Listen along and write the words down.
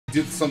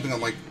did something on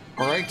like.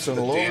 Alright, so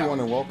hello everyone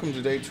and welcome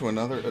today to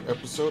another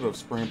episode of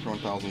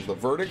SNP1K's The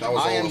Verdict. That was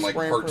all I am in like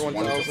parts 1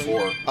 to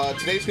 4.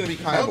 Today's going to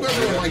be kind of a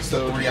everyone likes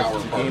the 3-hour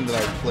game that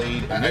I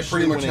played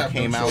initially when it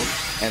came out,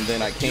 and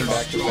then I came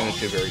back to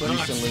finish it very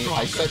recently.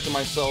 I said to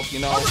myself, you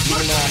know,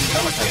 even though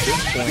I'm at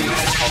this point,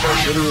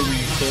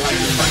 literally 4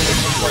 years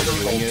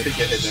doing it,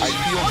 I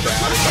feel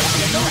bad if I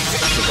can use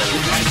it because I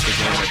released the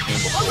game that came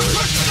before it.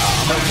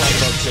 I'm going to talk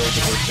about Tales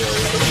of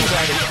Berseria. It's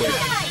rather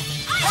quick.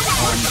 But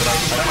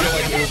I feel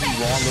like it would be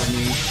wrong of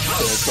me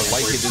to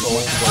like it as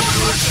much as I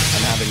did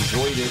and have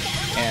enjoyed it,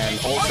 and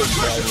also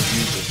try to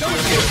review the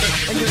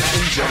series. And just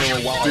in general,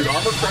 while Dude,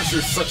 Armor Crusher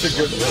is such a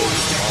good word.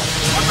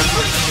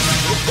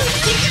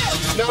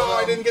 No,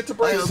 I didn't get to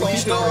break it.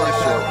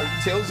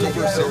 Tales of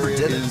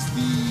Berseria is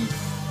the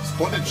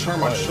Splendid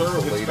Charm, I'm sure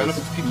of its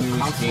benefits people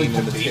constantly game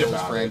in the debate Tales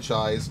about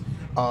franchise.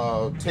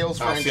 Tales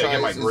franchise is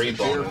a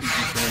JRPG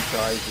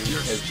franchise.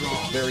 It's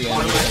very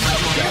animated.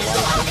 It's got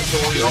a lot of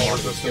story. All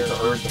resistant to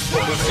Earth.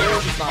 Berseria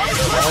is not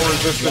all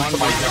resistant to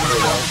my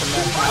well from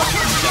that past.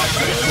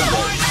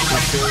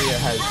 Berseria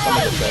has some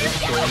of the better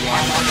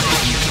storylines in the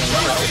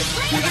franchise.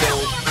 So,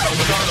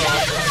 to start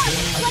off,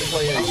 I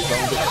play as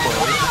Velvet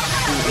Crow,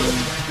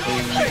 who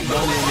is a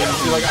young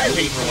woman like, I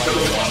hate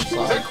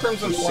alongside that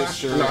Crimson Flash?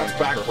 sister, No, it's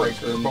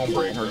Backbreaker,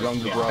 and her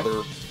younger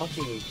brother.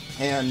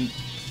 And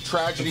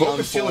tragedy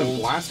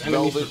unfolds.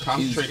 Velvet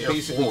is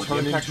basically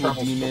turned into a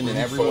demon, and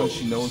everyone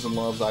she knows and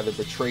loves either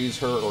betrays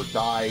her or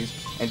dies,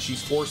 and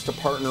she's forced to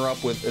partner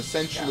up with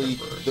essentially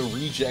the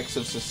rejects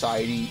of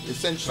society.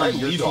 Essentially,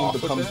 your team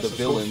becomes the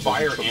villains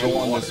and to go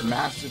on this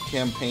massive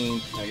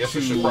campaign to get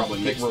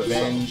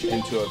revenge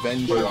and to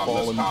avenge your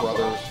fallen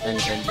brother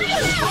and your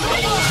fellows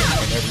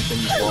and everything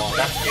you've lost.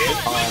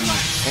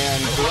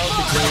 And throughout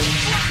the game,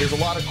 there's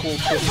a lot of cool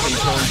twists and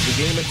turns. The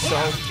game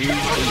itself is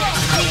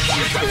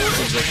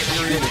a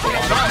series with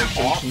a lot of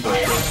locations and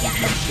characters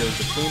being shared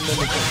between them,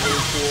 which is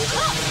really cool.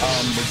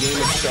 The game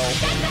itself,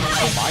 in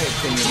my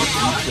opinion, is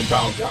leaps and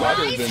bounds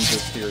better than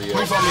Berseria.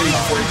 In terms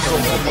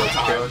of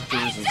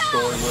characters and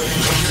story, where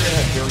Berseria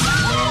had very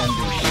bland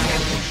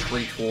and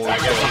straightforward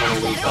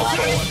characters. No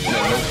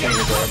thing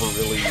was ever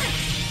really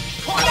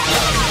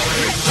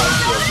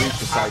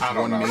besides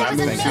one major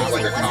thing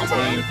happening in the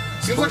game.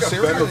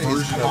 Berseria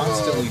is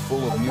constantly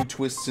full of new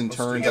twists and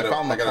turns. I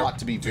found the plot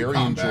to be very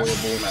enjoyable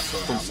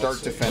from start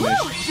to finish. I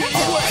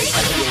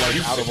feel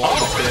like out of all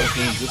the Tales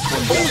games, this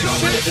one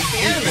definitely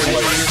is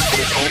hilarious, but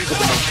it's also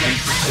the most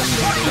interesting.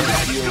 They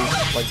don't feel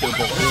like they're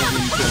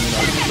beholden to,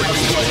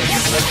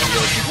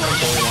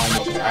 storyline,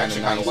 which is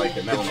kind of like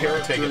it. The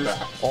characters,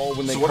 all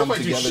when they come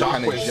together,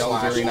 kind of gel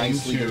very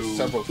nicely. There's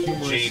several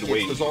humorous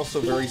skits. There's also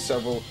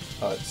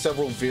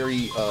several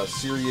very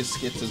serious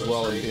skits as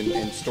well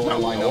in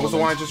storyline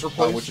elements.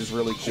 Which is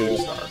really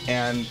cool.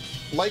 And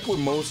like with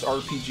most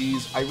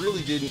RPGs, I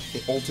really didn't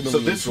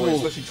ultimately enjoy,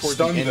 especially towards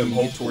the end when you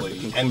get towards the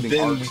concluding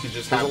arcs.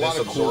 There's a lot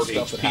of cool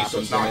stuff that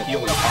happens in it. Now, on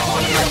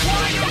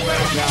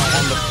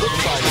the flip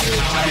side of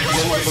it,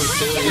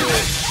 Berseria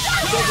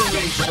doesn't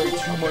really show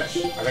too much.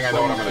 I think I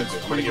know what I'm going to do.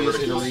 I'm going to get rid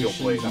of Conceal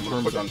Blade. In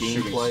terms of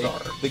gameplay.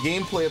 The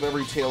gameplay of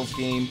every Tales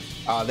game,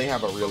 they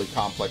have a really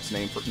complex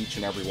name for each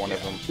and every one of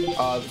them.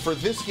 For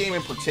this game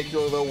in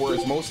particular, though,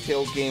 whereas most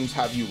Tales games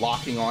have you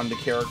locking onto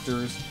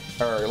characters,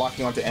 or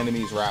locking onto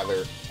enemies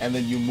rather, and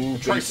then you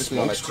move basically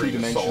on a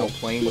two-dimensional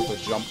plane with a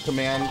jump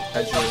command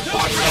as your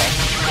button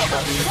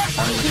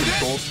on your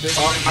control stick.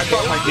 I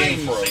thought my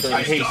game froze.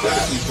 I hate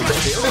that.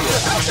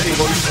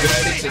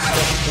 Takes a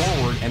step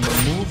forward and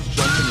removes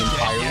jumping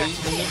entirely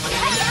in this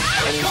game,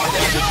 and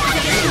instead just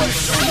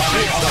continues to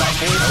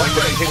like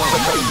that it hits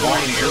such a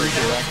wide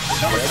area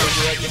whatever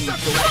direction you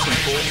tilt the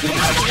control stick.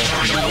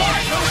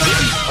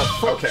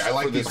 Okay, I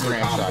like this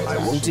franchise. I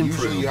won't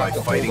improve by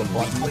fighting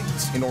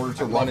weaklings in order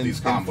to run in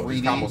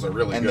 3D,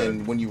 and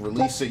then when you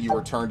release it, you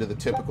return to the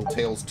typical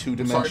Tales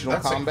two-dimensional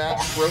combat.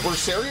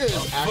 Berseria is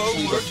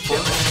actually the first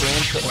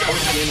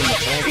game in the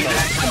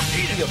franchise to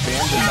completely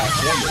abandon that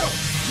formula.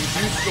 You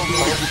do still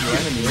target your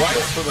enemy,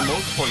 but for the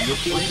most part, you're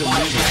free to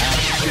move and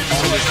act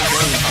on this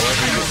plane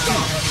however you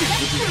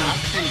choose, which is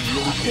actually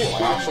really cool. I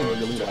actually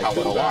really like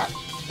it a lot.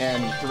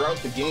 And throughout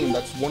the game,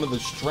 that's one of the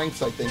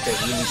strengths I think that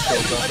really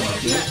shows up in the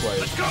gameplay,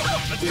 is that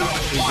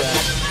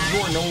you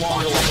are no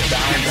longer like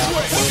bound out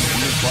to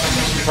these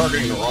buttons. You're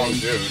targeting the wrong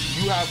dude.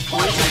 You have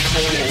full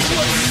control over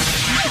your movement.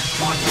 You can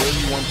choose where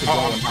you want to go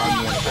and how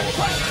you want to go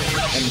about it.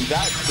 And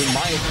that, in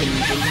my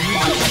opinion,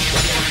 immediately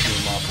sets the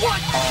game up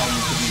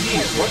to be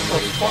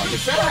really fun.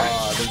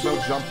 There's no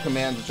jump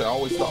commands, which I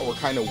always thought were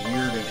kind of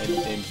weird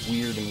and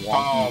weird and wonky.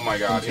 Oh my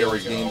god, here we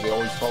go. Games. They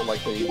always felt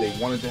like they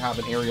wanted to have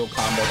an aerial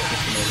combat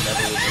system and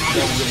never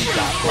really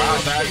got there. Wow,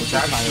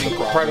 that's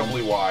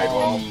incredibly wide.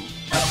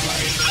 That's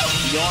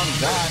nice. Beyond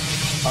that,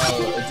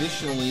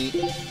 additionally,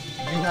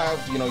 you have,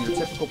 your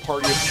typical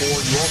party of 4.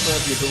 You also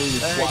have the ability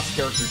to swap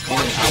characters in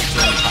and out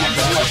during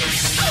combat.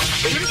 It's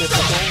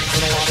typical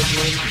in a lot of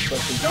games,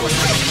 especially for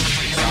games.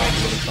 It's not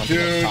really something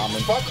that's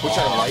common, which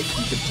I like.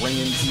 You could bring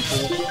in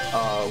people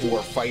who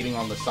are fighting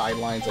on the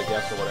sidelines, I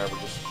guess, or whatever,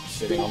 just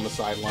sitting on the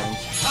sidelines.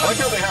 I like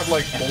how they have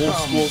like old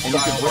school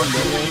style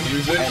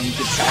music, and you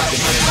can tag them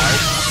in and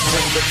out.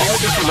 All I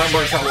just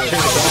remember is how kids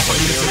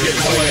used to get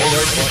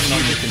button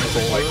on your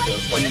controller like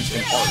this, like used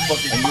in art.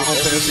 fucking And you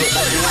can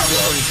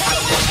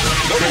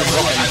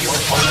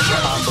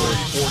combo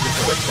is 4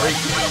 different strikes.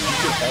 You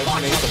can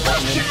alternate the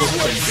button input,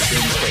 so you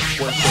can do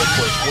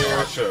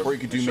square, or you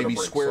could do maybe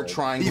square,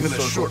 triangle,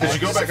 circle. Because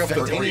you go back up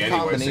to 3 any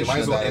anyway, so you combination might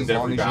as of well that, as end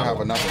every long as you have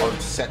battle. enough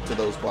art set to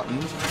those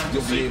buttons,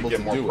 you'll be able to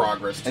more do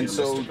progress it. to And your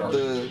so mystic art.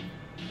 the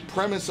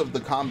premise of the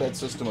combat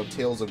system of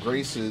Tales of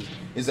Graces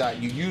is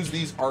that you use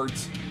these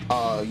arts.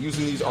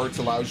 Using these arts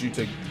allows you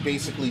to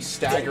basically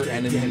stagger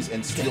enemies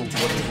and steal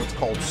what's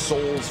called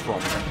souls from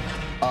them.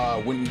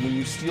 When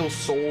you steal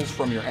souls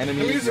from your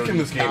enemies, the music in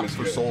this game is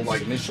for good. souls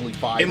Like, initially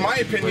 5. in my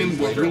opinion,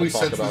 what really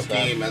sets this that.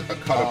 game at a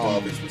cut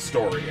above is the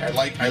story. I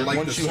like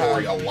the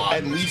story a lot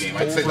At in this least game.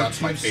 I'd say over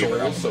that's my 2 favorite.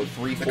 souls, so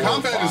 3, 4, the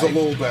combat 5, is a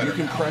little better. You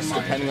can now, press, in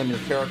my depending on your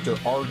character,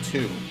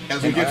 R2.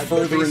 As we get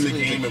further in the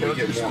game and we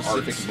get more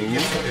specific arts,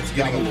 moves, it's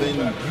getting a little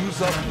then better.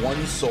 use up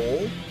 1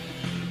 soul,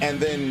 and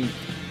then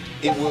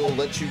it will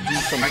let you do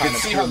some I kind can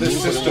of see how this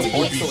move, but system it will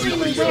would be also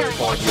really increase good. what's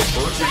called your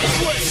burst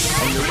stage.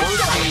 And your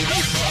burst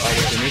stage,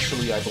 which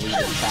initially I believe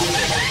is chapter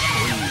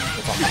 3,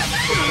 if I'm not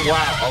mistaken.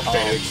 Wow.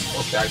 Okay.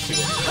 Okay. I see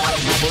what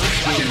Your burst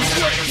stage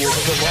will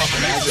fill up,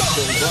 and as it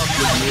fills up,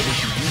 you'll be able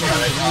to use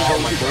Oh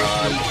my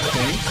God.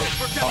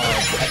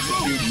 to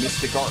execute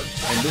mystic arts.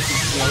 And this is,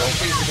 that's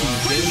basically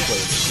the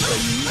gameplay. Is that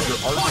you use your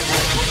arts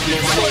to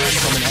steal souls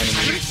from an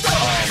enemy.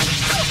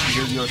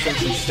 You're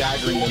essentially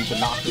staggering them to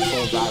knock the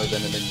souls out of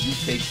them, and then you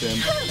take them,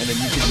 and then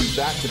you can use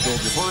that to build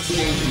your burst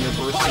stage, and your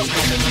burst stage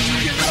can then be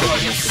used to build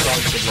the mystic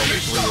arts of level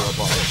 3 or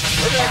above.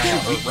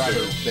 Or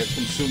rather, that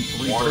consume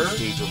 3 burst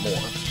stage or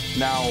more.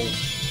 Now,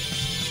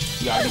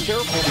 you gotta be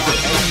careful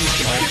because enemies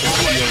can also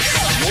steal your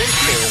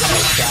souls by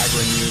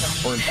staggering you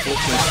or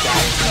inflicting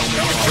status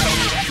elements on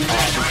you.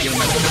 This game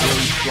has a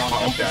very strong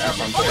emphasis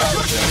on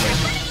status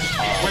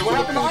elements. Wait, what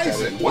happened to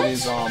Isaac? What? It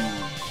is,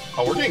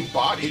 Oh, we're getting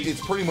bodied.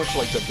 it's pretty much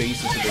like the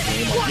basis of the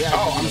game. Like, yeah,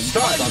 Oh, I'm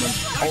stunned.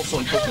 Also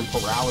inflicting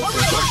paralysis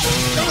or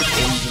burn or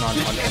poison on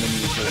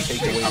enemies to take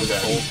away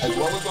their souls, as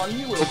well as on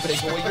you. It'll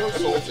take away your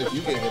souls if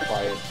you get hit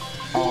by it.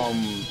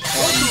 And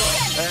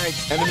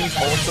enemies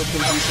also can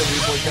do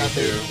things like that.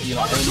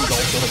 Enemies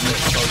also have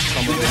mixed starts,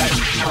 some of them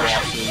do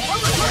bosses,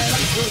 and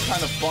it's really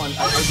kind of fun.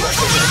 I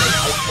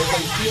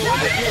feel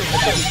like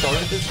at the start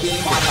of this game,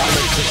 the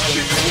combat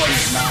system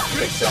is not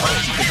fixed out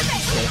because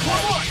you don't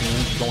have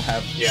tools, you don't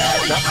have.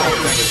 That's all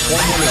it is.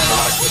 One more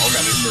box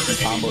You can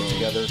combo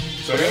together.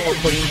 So they will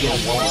put you on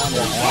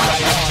and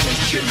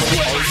get more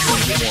arts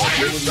and get more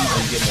abilities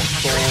and get more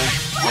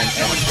souls, and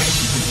you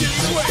can use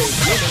those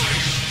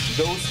units.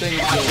 Those things,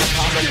 the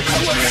combat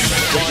becomes more in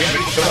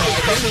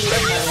the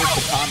run.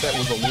 The combat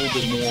was a little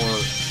bit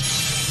more.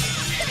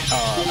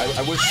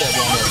 I wish that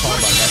when I was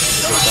talking about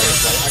messages, but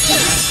I actually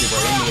didn't see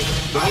right into it.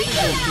 The way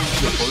that you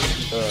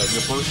increase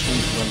your burst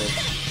boost limit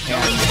and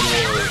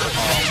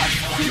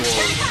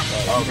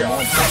your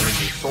more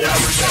importantly, your soul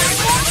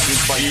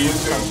is by doing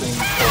something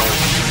called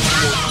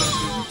reinforcement.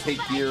 You take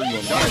gear, you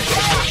enhance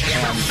it,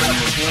 and when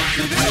you enhance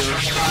your gear,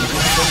 you put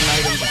certain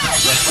items that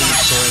rest in the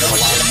story that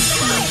allow you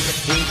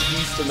to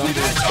increase the number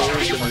of souls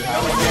that you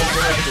have on your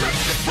character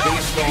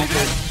based off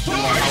of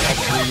how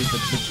upgraded the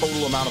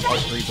total amount of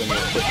upgrades on your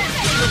equipment.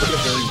 It feels like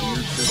a very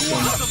weird system.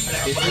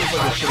 It feels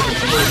like it should have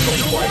been a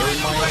little wider in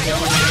my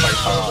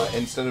opinion.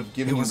 Instead of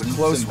giving you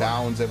leaps and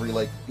bounds every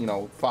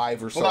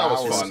 5 or so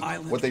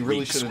hours, what they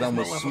really should have done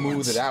was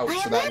smooth it out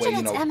so that way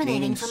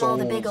gaining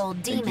souls and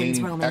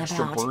gaining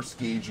extra burst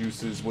gauge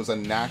uses was a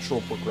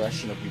natural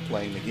progression of you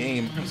playing the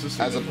game,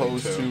 as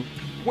opposed to,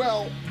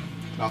 well,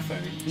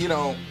 nothing.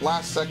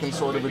 Last second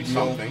sort of a deal.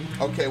 Something.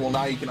 Okay, well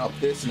now you can up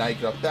this, now you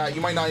can up that.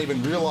 You might not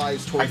even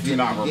realize towards the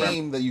end of the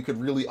game that you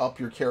could really up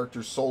your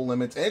character's soul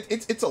limits. And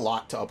it's a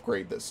lot to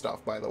upgrade this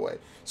stuff, by the way.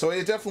 So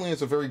it definitely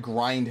is a very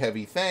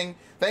grind-heavy thing.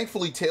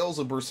 Thankfully, Tales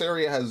of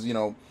Berseria has,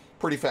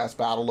 pretty fast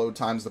battle load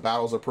times. The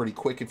battles are pretty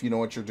quick if you know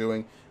what you're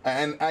doing.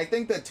 And I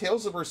think that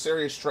Tales of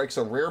Berseria strikes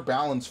a rare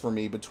balance for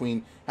me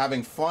between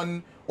having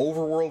fun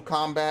overworld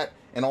combat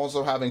and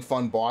also having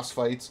fun boss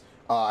fights.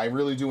 I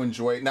really do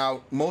enjoy it.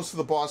 Now, most of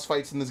the boss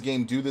fights in this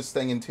game do this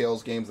thing in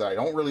Tales games that I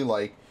don't really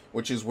like,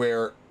 which is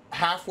where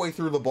halfway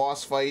through the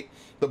boss fight,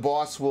 the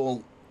boss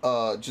will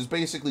just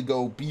basically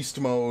go beast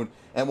mode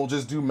and will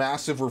just do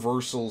massive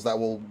reversals that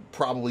will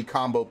probably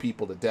combo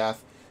people to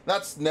death.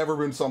 That's never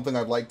been something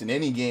I've liked in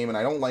any game, and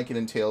I don't like it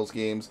in Tales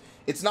games.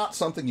 It's not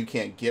something you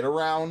can't get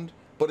around,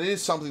 but it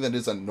is something that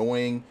is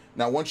annoying.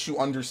 Now, once you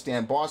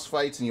understand boss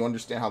fights and you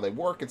understand how they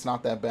work, it's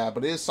not that bad,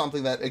 but it is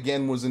something that,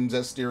 again, was in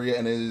Zestiria,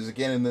 and it is,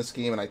 again, in this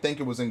game, and I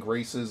think it was in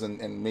Graces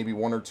and maybe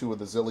 1 or 2 of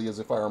the Zillias,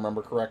 if I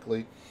remember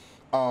correctly.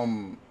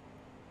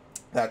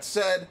 That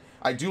said,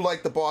 I do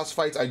like the boss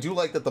fights. I do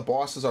like that the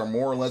bosses are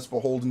more or less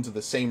beholden to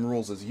the same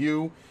rules as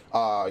you.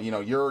 You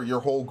know, your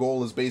whole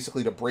goal is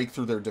basically to break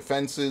through their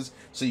defenses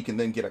so you can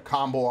then get a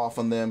combo off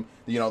on them.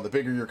 You know, the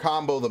bigger your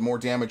combo, the more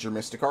damage your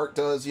Mystic Art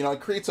does. You know,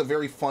 it creates a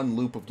very fun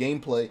loop of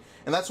gameplay,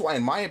 and that's why,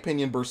 in my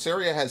opinion,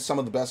 Berseria has some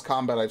of the best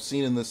combat I've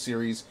seen in this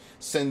series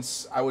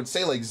since, I would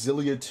say, like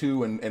Xillia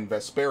 2 and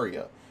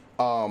Vesperia.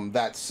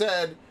 That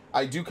said,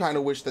 I do kind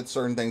of wish that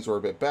certain things were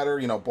a bit better.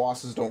 You know,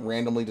 bosses don't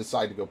randomly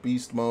decide to go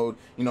beast mode.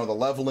 You know, the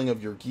leveling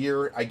of your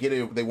gear, I get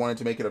it, they wanted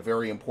to make it a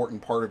very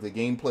important part of the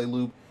gameplay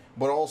loop,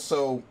 but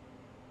also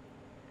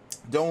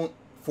don't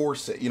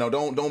force it. You know,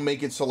 don't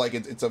make it so like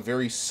it's a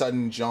very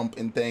sudden jump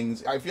in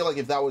things. I feel like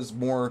if that was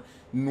more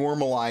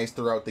normalized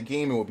throughout the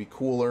game, it would be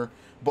cooler.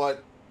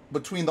 But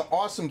between the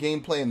awesome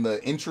gameplay and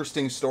the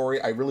interesting story,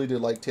 I really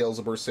did like Tales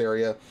of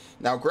Berseria.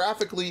 Now,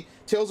 graphically,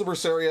 Tales of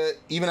Berseria,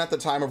 even at the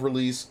time of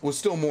release, was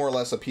still more or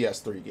less a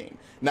PS3 game.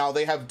 Now,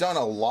 they have done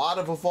a lot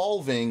of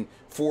evolving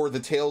for the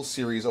Tales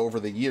series over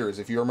the years.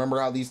 If you remember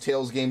how these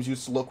Tales games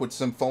used to look with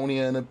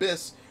Symphonia and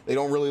Abyss, they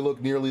don't really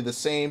look nearly the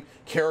same.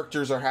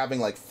 Characters are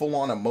having like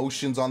full-on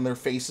emotions on their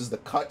faces. The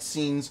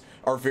cutscenes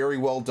are very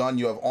well done.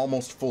 You have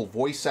almost full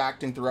voice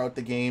acting throughout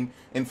the game.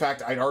 In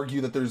fact, I'd argue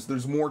that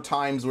there's more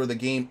times where the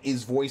game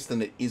is voiced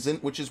than it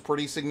isn't, which is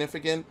pretty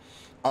significant.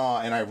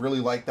 And I really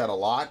like that a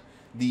lot.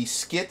 The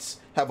skits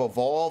have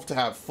evolved to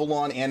have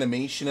full-on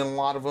animation in a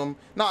lot of them.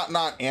 Not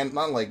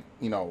like,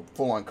 you know,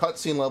 full-on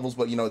cutscene levels,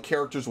 but, you know,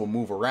 characters will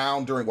move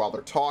around while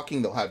they're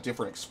talking. They'll have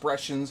different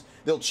expressions.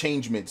 They'll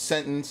change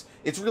mid-sentence.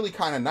 It's really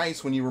kind of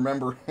nice when you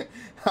remember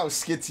how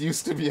skits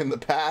used to be in the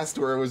past,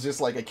 where it was just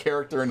like a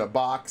character in a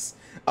box,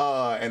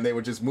 and they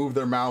would just move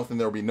their mouth and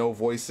there would be no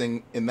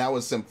voicing, and that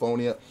was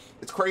Symphonia.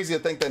 It's crazy to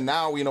think that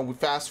now, you know, we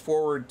fast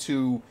forward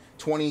to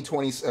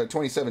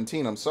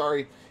 2017, I'm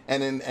sorry,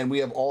 and we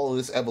have all of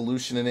this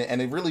evolution in it,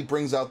 and it really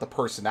brings out the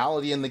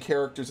personality in the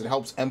characters. It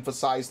helps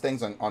emphasize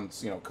things on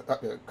you know,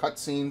 cut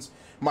scenes.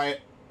 My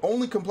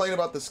only complaint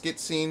about the skit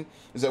scene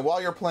is that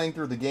while you're playing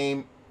through the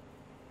game,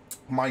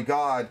 my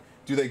God,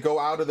 do they go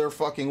out of their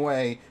fucking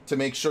way to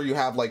make sure you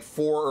have like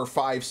 4 or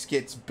 5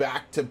 skits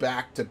back to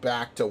back to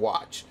back to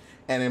watch.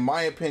 And in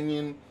my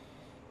opinion,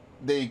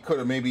 they could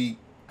have maybe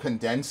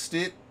condensed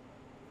it.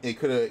 It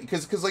could have,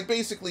 because like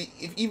basically,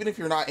 even if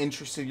you're not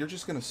interested, you're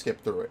just gonna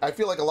skip through it. I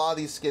feel like a lot of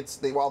these skits,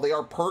 while they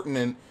are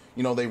pertinent,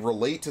 you know, they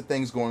relate to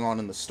things going on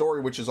in the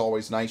story, which is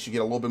always nice. You get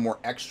a little bit more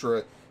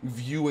extra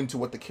view into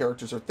what the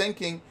characters are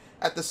thinking.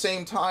 At the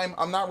same time,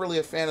 I'm not really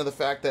a fan of the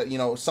fact that, you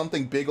know,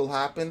 something big will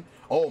happen.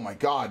 Oh my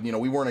God, you know,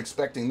 we weren't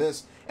expecting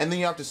this, and then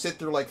you have to sit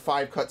through like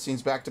 5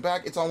 cutscenes back to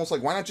back. It's almost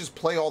like, why not just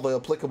play all the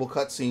applicable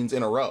cutscenes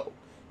in a row?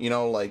 You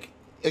know, like,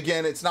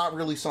 again, it's not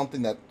really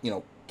something that, you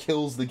know,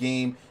 kills the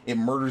game. It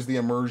murders the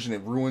immersion.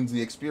 It ruins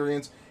the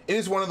experience. It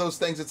is one of those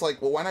things. It's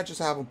like, well, why not just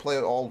have them play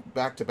it all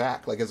back to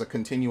back, like as a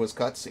continuous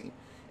cutscene?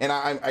 And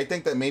I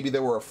think that maybe they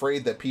were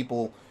afraid that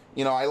people,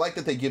 you know, I like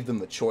that they give them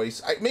the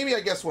choice. I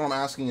guess what I'm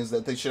asking is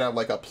that they should have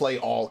like a play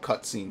all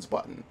cutscenes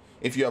button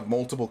if you have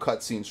multiple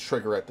cutscenes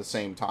trigger at the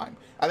same time.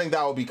 I think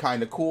that would be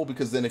kind of cool,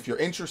 because then if you're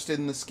interested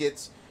in the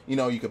skits, you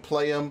know, you could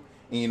play them,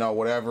 and, you know,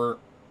 whatever.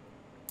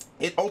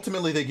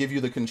 Ultimately, they give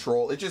you the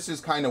control. It just is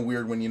kind of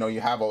weird when, you know,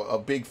 you have a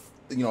big,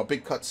 you know, a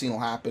big cutscene will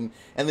happen,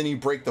 and then you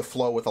break the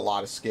flow with a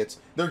lot of skits.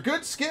 They're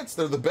good skits.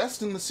 They're the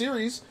best in the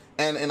series,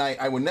 and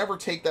I would never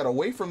take that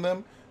away from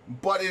them,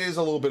 but it is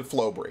a little bit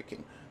flow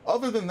breaking.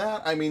 Other than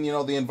that, I mean, you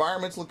know, the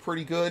environments look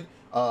pretty good.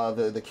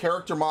 The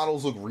character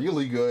models look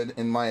really good,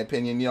 in my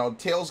opinion. You know,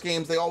 Tales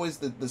games, they always,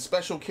 the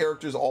special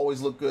characters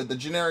always look good. The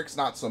generics,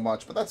 not so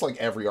much, but that's like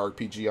every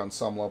RPG on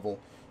some level.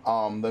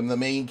 Then the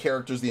main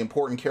characters, the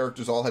important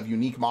characters, all have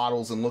unique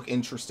models and look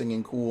interesting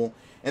and cool.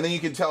 And then you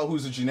can tell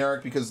who's a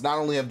generic, because not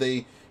only have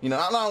they, you know,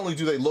 not only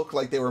do they look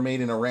like they were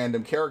made in a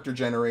random character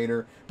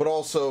generator, but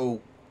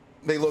also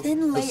they look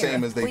the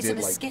same as they did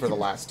like for the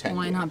last 10 years.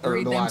 Why not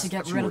breed them to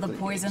get rid of the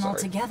poison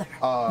altogether?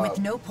 With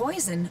no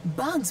poison,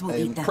 bugs will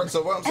eat them.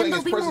 So what I'm saying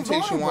is,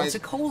 presentation-wise,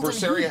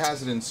 Berseria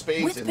has it in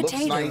spades. It looks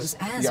nice.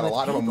 You got a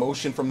lot of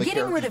emotion from the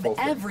characters, both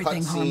during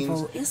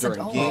cutscenes, during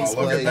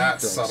gameplay,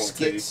 during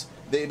skits.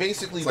 They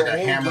basically, the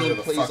whole game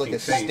plays like a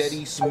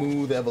steady,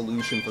 smooth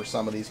evolution for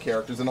some of these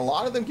characters, and a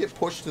lot of them get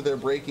pushed to their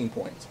breaking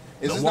points.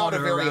 This is not a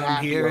very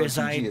happy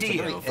RPG. It's a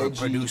very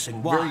edgy,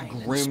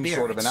 very grim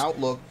sort of an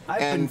outlook,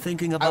 and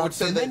I would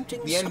say that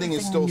the ending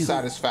is still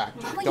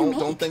satisfactory.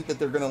 Don't think that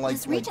they're gonna like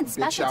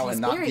bitch out and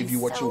not give you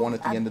what you want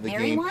at the end of the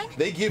game.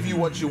 They give you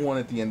what you want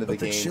at the end of the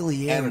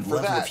game, and for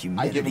that,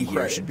 I give them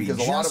credit, because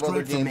a lot of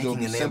other games will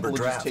be simple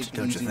to just take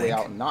the easy way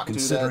out and not do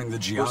that.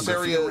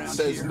 Berseria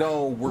says,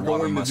 no, we're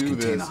going to do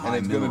this, and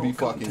it's going to be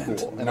fucking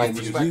cool. And I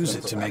respect use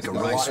it to make a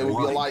rice wine. It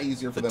would be a lot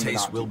easier for them to not do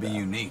that. The taste will be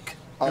unique.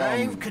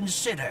 I've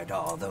considered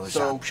all those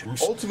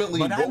options. Ultimately,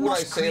 what would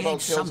I say about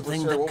Tales of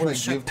Berseria? What would I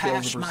give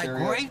Tales of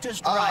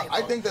Berseria?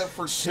 I think that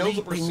for Tales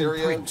of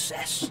Berseria,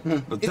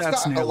 it's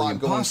got a lot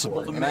going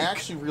for it, and I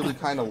actually really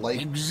kind of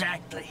like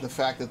the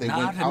fact that they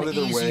went out of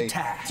their way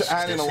to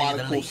add in a lot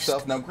of cool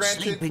stuff. Now,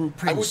 granted,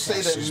 I would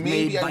say that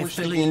maybe I wish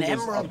the game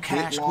was a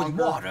bit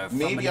longer.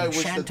 Maybe I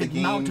wish that the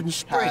game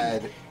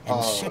had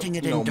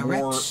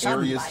more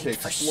areas to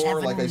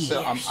explore. Like I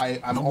said,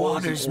 I'm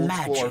always an old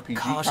school RPG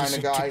kind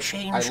of guy.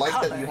 I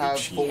like that you have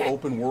full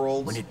open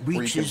worlds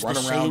where you can run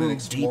around and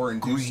explore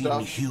and do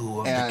stuff.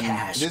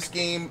 And this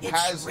game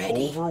has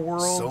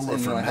overworlds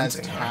and it has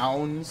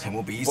towns,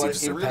 but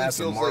it really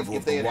feels like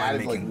if they had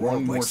added like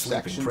one more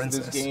section to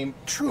this game,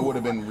 it would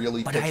have been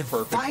really pitch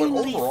perfect. But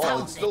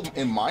overall, it's still,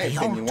 in my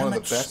opinion, one of the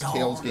best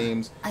Tales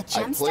games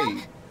I've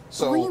played.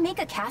 So, will you make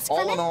a cask from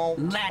it? All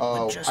in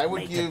all, I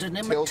would give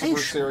Tales of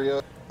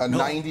Berseria a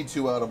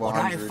 92 out of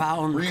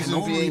 100.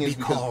 Reason being is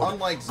because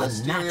unlike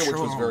Zestiria, which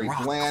was very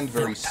bland,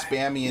 very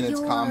spammy in its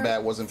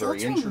combat, wasn't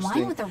very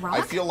interesting,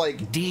 I feel like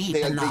they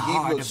gave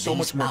you so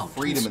much more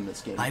freedom in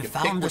this game. You could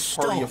pick which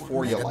party of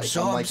four you like,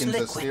 unlike in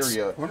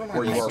Zestiria,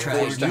 where you are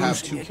forced to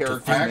have two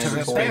characters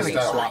and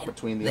swap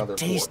between the other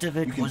four. You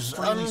can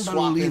freely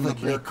swap in the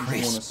characters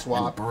you want to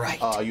swap.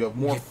 You have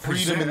more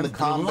freedom in the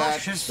combat.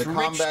 The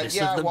combat,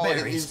 yeah, while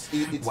it's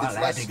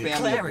less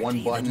spammy at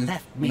one button.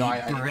 You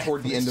know,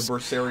 toward the end of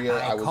Berseria,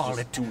 I was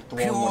just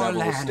throwing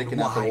whatever was sticking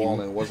at the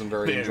wall, and it wasn't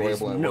very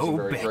enjoyable and it wasn't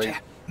very great.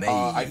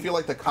 I feel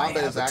like the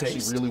combat is actually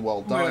really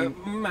well done.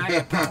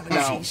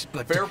 Now,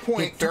 fair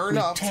point, fair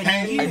enough.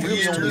 I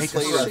really only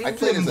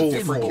played as a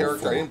different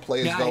character. I didn't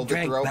play as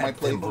Velvet throughout my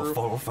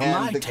playthrough,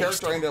 and the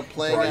character I ended up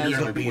playing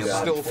as was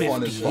still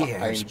fun as fuck.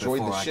 I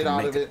enjoyed the shit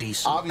out of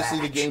it. Obviously,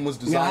 the game was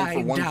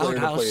designed for one player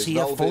to play as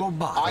Velvet.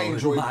 I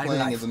enjoyed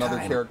playing as another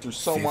character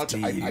so much,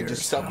 I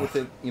just stuck with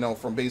it, you know,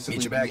 from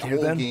basically the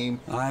whole game.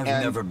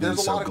 And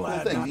there's a lot of cool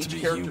things.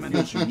 Each character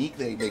feels unique.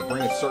 They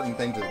bring a certain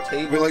thing to the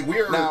table.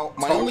 Now,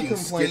 my only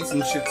complaint is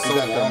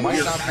that there might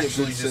not be a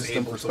good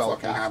system for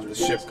spellcasters. The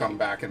ship come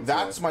back and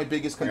that's my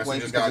biggest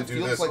complaint, because it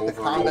feels like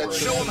the combat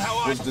system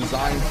was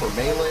designed for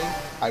melee.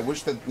 I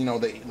wish that, you know,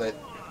 the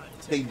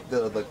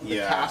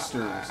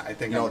casters,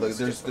 you know,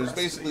 there's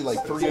basically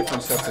like 3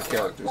 different sets of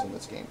characters in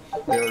this game.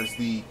 There's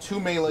the 2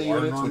 melee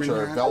units, which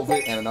are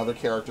Velvet and another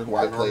character who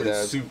I played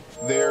as.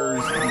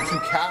 There's the 2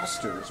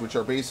 casters, which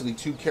are basically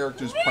 2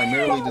 characters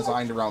primarily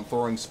designed around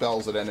throwing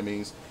spells at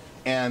enemies.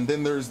 And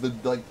then there's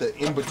the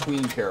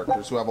in-between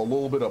characters who have a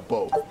little bit of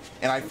both.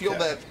 And I feel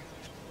that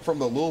from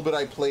the little bit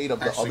I played of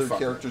the other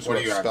characters who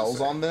have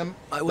spells on them,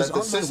 that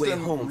the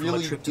system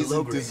really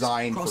isn't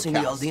designed for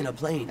casting.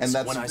 And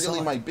that's really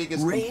my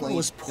biggest complaint,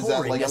 is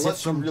that, like,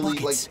 unless you really,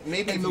 like,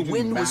 maybe if you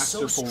do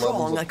masterful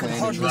levels of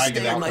planning and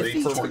dragging out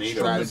the perfect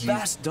strategy,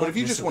 but if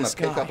you just want to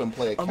pick up and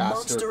play a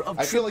caster,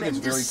 I feel like it's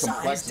very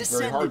complex, it's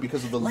very hard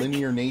because of the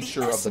linear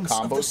nature of the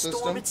combo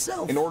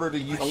system. In order to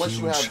use, unless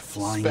you have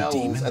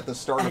spells at the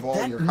start of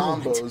all your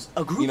combos,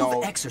 you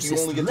know, you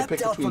only get to pick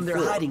between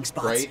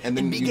 4, right? And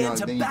then you go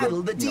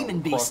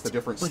across the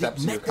different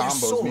steps in your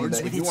combos, meaning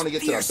that if you want to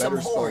get to a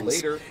better spell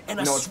later, you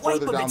know, it's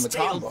further down the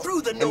combo.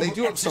 And they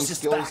do have some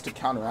skills to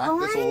counteract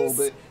this a little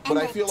bit, but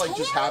I feel like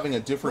just having a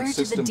different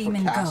system for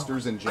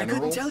casters in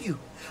general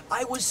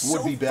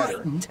would be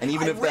better. And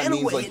even if that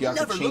means like you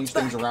have to change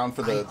things around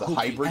for the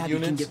hybrid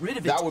units,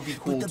 that would be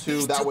cool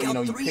too. That way, you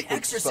know, you pick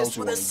which spells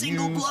you want to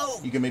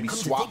use. You can maybe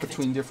swap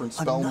between different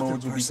spell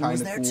modes, would be kind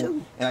of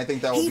cool. And I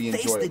think that would be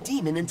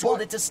enjoyable.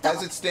 But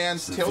as it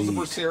stands, Tales of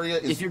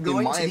Berseria is, in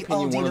my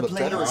opinion, one of the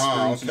better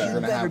experiences you're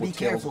going to have with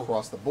Tales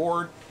across the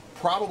board.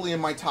 Probably in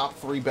my top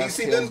 3 best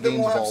Tales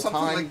games of all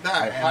time.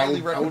 I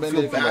highly recommend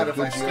it if you like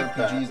good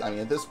JRPGs. I mean,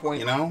 at this point,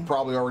 you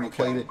probably already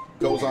played it.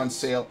 Goes on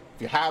sale.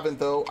 If you haven't,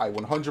 though, I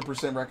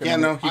 100%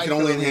 recommend it. You can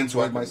only enhance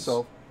weapons.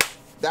 Myself.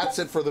 That's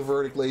it for the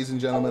verdict, ladies and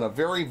gentlemen. A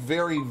very,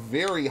 very,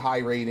 very high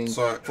rating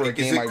for a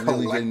game I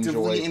really did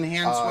enjoy.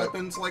 Enhanced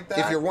weapons like that?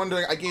 If you're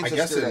wondering, I gave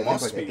guess it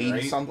must like be, an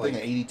 80-something,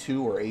 an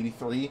 82 or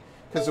 80-3.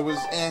 Because it was,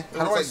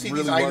 How do I see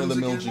really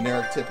run-of-the-mill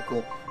generic,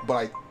 typical, but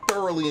I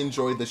thoroughly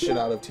enjoyed the shit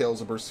out of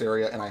Tales of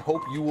Berseria, and I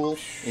hope you will,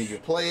 if you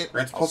play it.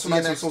 I'll see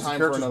you next time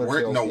for another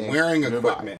Tales game. Wearing equipment.